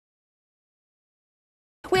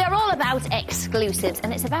We are all about exclusives,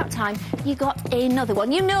 and it's about time you got another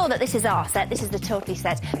one. You know that this is our set, this is the Totally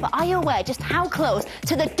set, but are you aware just how close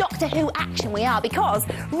to the Doctor Who action we are? Because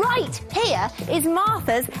right here is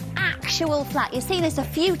Martha's actual flat. You've seen this a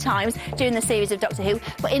few times during the series of Doctor Who,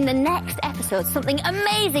 but in the next episode, something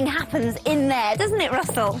amazing happens in there, doesn't it,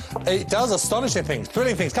 Russell? It does, astonishing things,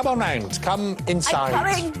 thrilling things. Come on round, come inside.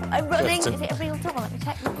 I'm coming, I'm running. Is it a real door? Let me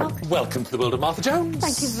check the lock. Welcome to the world of Martha Jones.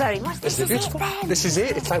 Thank you very much. This is it, then. This is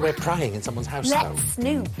it. It's like we're prying in someone's house now. Let's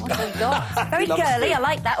snoop. What have we got? Very girly, I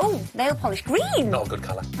like that. Oh, nail polish green. Not a good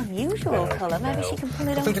colour. Unusual colour. Maybe she can pull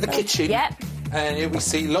it off. Through to the kitchen. Yep. And here we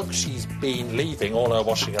see, look, she's been leaving all her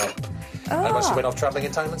washing up. And when she went off travelling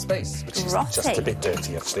in time and space, which is just a bit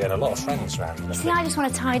dirty, actually, and a lot of friends around. See, I just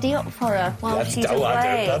want to tidy up for her while she's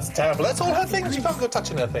away. That's terrible. That's all her things. You can't go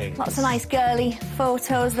touching her things. Lots of nice girly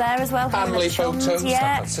photos there as well. Family photos. Yeah.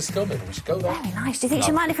 San Francisco, maybe we should go there. Very nice. Do you think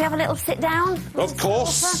she'd mind if we have a little sit down? Of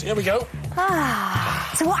course. Here we go.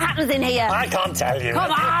 So what happens in here? I can't tell you. Come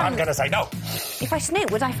on. I'm going to say no. If I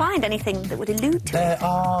snoop, would I find anything that would allude to it? There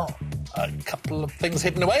are a couple of things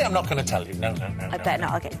hidden away. I'm not going to tell you. No. I bet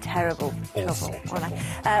not. I'll get in terrible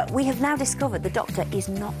trouble. We have now discovered the Doctor is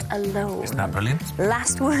not alone. Isn't that brilliant?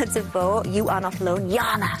 Last words of Bo, you are not alone.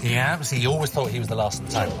 Yana. Yeah, see, you always thought he was the last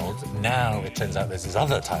Time Lord. Now it turns out there's this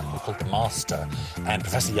other Time Lord called the Master, and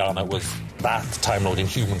Professor Yana was that Time Lord in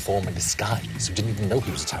human form in disguise. We didn't even know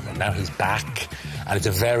he was a Time Lord. Now he's back, and it's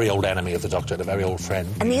a very old enemy of the Doctor and a very old friend.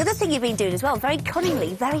 And the other thing you've been doing as well, very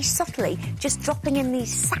cunningly, very subtly, just dropping in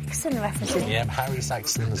these Saxon references. Yeah, Harry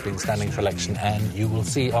Saxon has been standing for election, and you will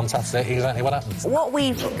see on Saturday exactly what happens. What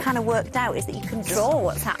we've kind of worked out is that you can draw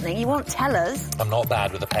what's happening. You won't tell us. I'm not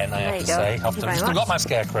bad with a pen, I have to say. I've still got my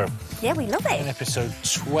scarecrow. Yeah, we love it. In episode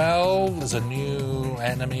 12, there's a new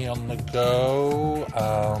enemy on the go.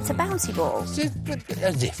 It's a bouncy ball. As if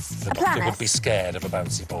the Doctor would be scared of a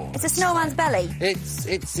bouncy ball. It's a snowman's belly. It's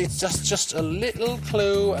just a little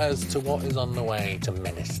clue as to what is on the way to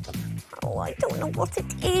menace them. Oh, I don't know what it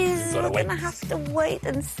is. We're going to have to wait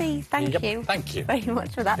and see. Thank you. Thank you Very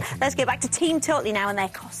much for that. Let's get back to Team Totally now and their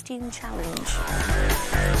costume challenge.